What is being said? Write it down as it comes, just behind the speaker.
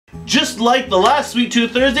just like the last Sweet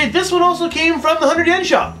Tooth Thursday, this one also came from the 100 yen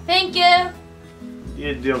shop. Thank you.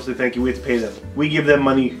 You don't say thank you, we have to pay them. We give them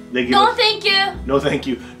money, they give No, us. thank you. No thank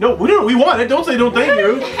you. No, we don't, we want it, don't say don't thank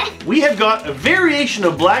you. We have got a variation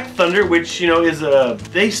of Black Thunder, which, you know, is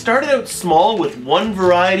they started out small with one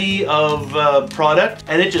variety of product,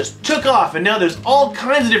 and it just took off, and now there's all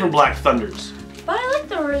kinds of different Black Thunders. But I like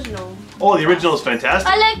the original. Oh, the original is fantastic.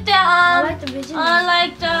 I like the original. I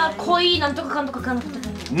like the koi nantoka kantoka kantoka.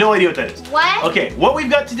 No idea what that is. What? Okay, what we've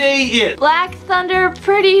got today is... Black Thunder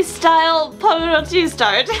Pretty Style Patron cheese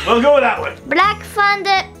tart. We'll go with that one. Black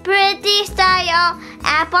Thunder Pretty Style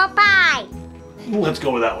Apple Pie. Let's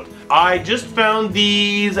go with that one. I just found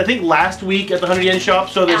these, I think last week at the 100 yen shop,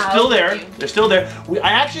 so they're still there. They're still there.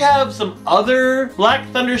 I actually have some other Black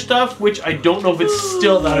Thunder stuff, which I don't know if it's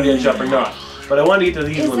still at the 100 yen shop or not. But I want to get to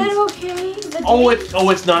these ones. Is that okay?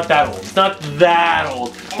 It's not that old. It's not that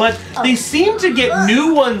old. But they seem to get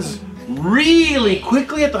new ones really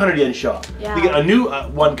quickly at the 100 yen shop. Yeah. They get a new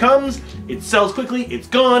one comes, it sells quickly, it's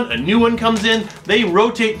gone, a new one comes in. They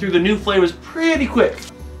rotate through the new flavors pretty quick.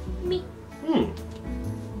 Me.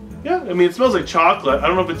 Yeah, I mean it smells like chocolate. I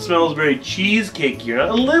don't know if it smells very cheesecakey or not.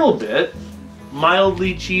 A little bit.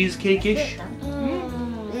 Mildly cheesecake-ish.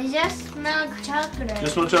 It just smells like chocolate.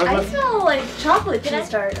 Just smell I chocolate? smell like chocolate cheese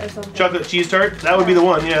tart or something. Chocolate cheese tart? That would be the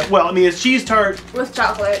one, yeah. Well, I mean it's cheese tart. With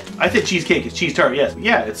chocolate. I said cheesecake, it's cheese tart, yes.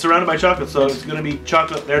 Yeah, it's surrounded by chocolate, so it's gonna be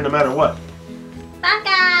chocolate there no matter what.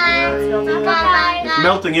 Bye-bye.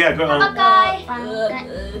 Melting, yeah, go on. Bye-bye.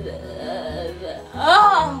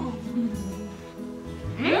 Oh.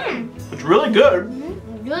 It's really good.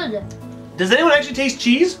 Good. Does anyone actually taste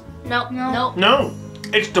cheese? No. No. No.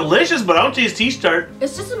 It's delicious, but I don't taste cheese tart.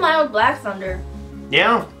 It's just a mild Black Thunder.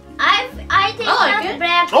 Yeah. I think I like that's it.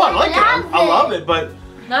 Black. Oh, I like it. I love it, but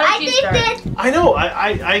Not a I cheese think tart. that I know,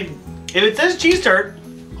 if it says cheese tart,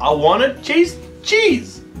 I want to taste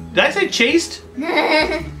cheese. Did I say chased?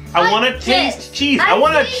 I want to taste cheese. I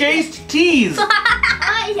want to taste tease.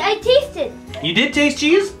 I tasted. You did taste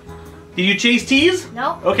cheese? Did you chase tease?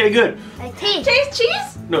 No. Okay, good. I tasted. Taste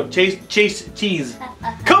cheese? No, chase tease.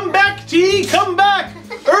 Come back, tea, come back!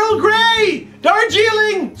 Earl Grey!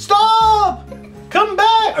 Darjeeling! Stop! Come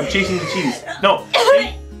back! I'm chasing the cheese. No.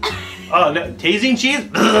 No, tasing cheese?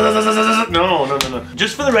 No.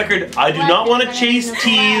 Just for the record, I do not want to chase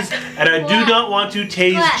tease, and I do not want to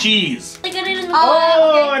tase cheese.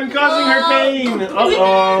 Oh, I'm causing her pain.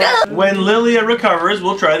 Uh-oh. When Lilia recovers,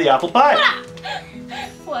 we'll try the apple pie.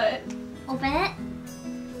 What? Open it.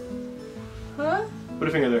 Huh? Put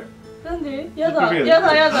a finger there. Nande? Put a Yada. finger Yada,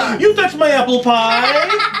 there. yada. You touched my apple pie!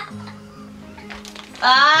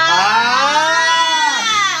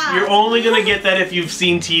 You're only gonna get that if you've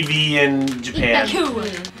seen TV in Japan.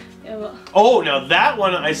 Oh, now that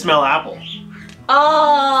one I smell apple.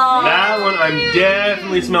 Oh. That one I'm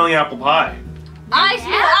definitely smelling apple pie. I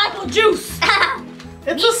smell apple juice.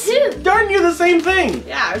 It's darn near the same thing.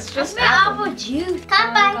 Yeah, it's just Apple juice.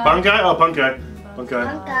 Come back. Punkai? Oh, punkai. Punkai.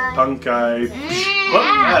 Punkai. Oh,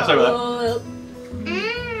 yeah, sorry about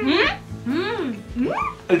that.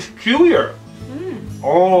 It's chewier.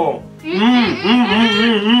 Oh.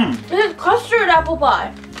 This is custard apple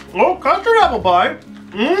pie. Oh, custard apple pie.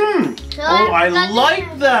 Oh, I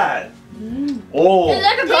like that. Oh. It's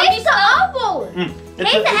like a Taste the apple. It's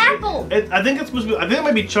Taste the apple. I think it's supposed to be, I think it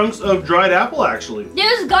might be chunks of dried apple actually.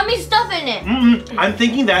 There's gummy stuff in it. I'm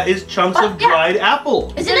thinking that is chunks of dried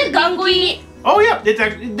apple. Isn't it gummy? Oh yeah, it's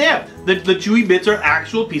actually, yeah. The chewy bits are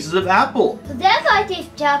actual pieces of apple. So that's why I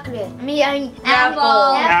taste chocolate. I mean,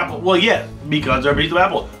 apple. Apple. Well, yeah, because they're a piece of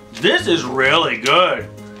apple. This is really good.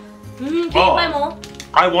 Can you buy more?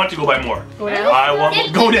 I want to go buy more. Go now? I want more.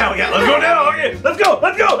 Go now. Yeah, let's go now. Okay, let's go.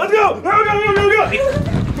 Let's go. Let's go. Go.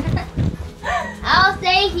 I'll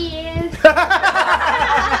stay here.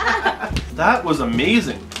 That was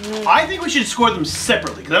amazing. I think we should score them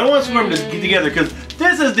separately because I don't want to score them together because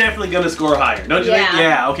this is definitely going to score higher. Don't you think?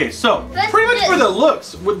 Yeah. Okay. So pretty much for the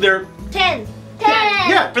looks, with their 10.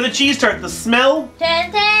 yeah, for the cheese tart, the smell.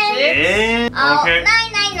 10. Yeah. Oh, Okay. 9.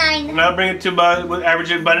 Now bring it to about, we'll average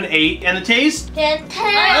it about an 8, and the taste. 10.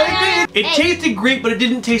 It tasted great, but it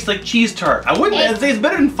didn't taste like cheese tart. I wouldn't say it's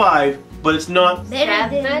better than 5, but it's not. Better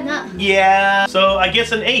than not. Yeah, so I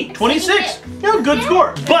guess an 8. 26. Yeah, good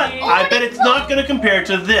score. But I bet it's not gonna compare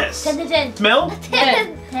to this. 10. Smell?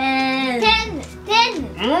 10.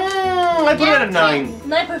 I put it at a 9.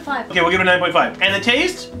 9.5. Okay, we'll give it a 9.5. And the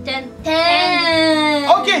taste? 10.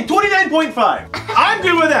 Okay, 29.5. I'm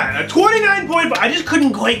good with that. A 29.5. I just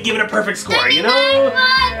couldn't quite give it a perfect score, you know?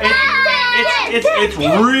 It's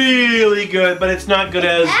really good, but it's not good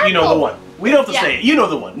as, you know, the one. We don't have to say it. You know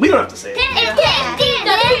the one. We don't have to say it.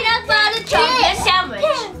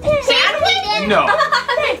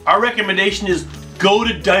 Our recommendation is go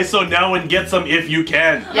to Daiso now and get some if you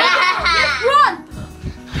can. Run!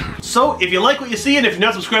 So, if you like what you see and if you're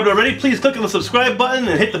not subscribed already, please click on the subscribe button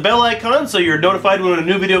and hit the bell icon so you're notified when a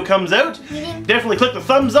new video comes out. Definitely click the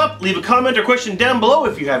thumbs up, leave a comment or question down below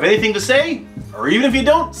if you have anything to say, or even if you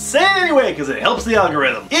don't, say it anyway because it helps the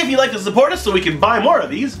algorithm. If you'd like to support us so we can buy more of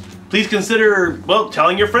these, please consider, well,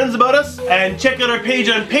 telling your friends about us, and check out our page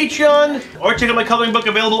on Patreon, or check out my coloring book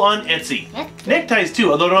available on Etsy. Neckties too,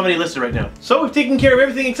 although I don't have any listed right now. So we've taken care of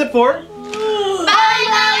everything except for...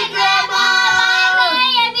 Bye-bye, Grandma!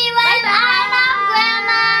 Bye, everyone! Bye,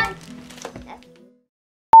 Grandma!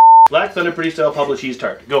 Black Thunder Pretty Style Pablo Cheese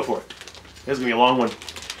Tart. Go for it. This is gonna be a long one.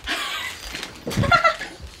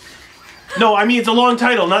 No, I mean it's a long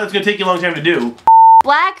title, not that it's gonna take you a long time to do.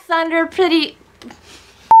 Black Thunder Pretty...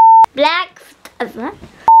 Black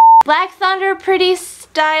Thunder Pretty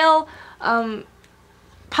Style,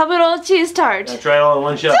 Pablo Cheese Tart. Now try it all in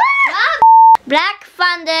one shot. Black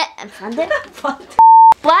Thunder.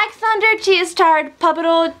 Black Thunder Cheese Tart,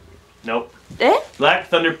 Pablo... Nope. Eh? Black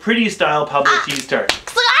Thunder Pretty Style Pablo Cheese Tart.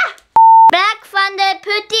 Black Thunder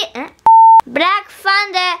Pretty. Black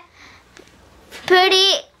Thunder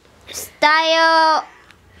Pretty Style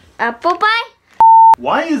Apple Pie.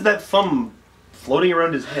 Why is that thumb floating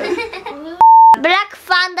around his head? Black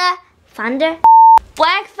Thunder.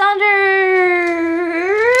 Black Thunder...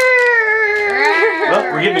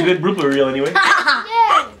 Well, we're getting a good blooper reel anyway.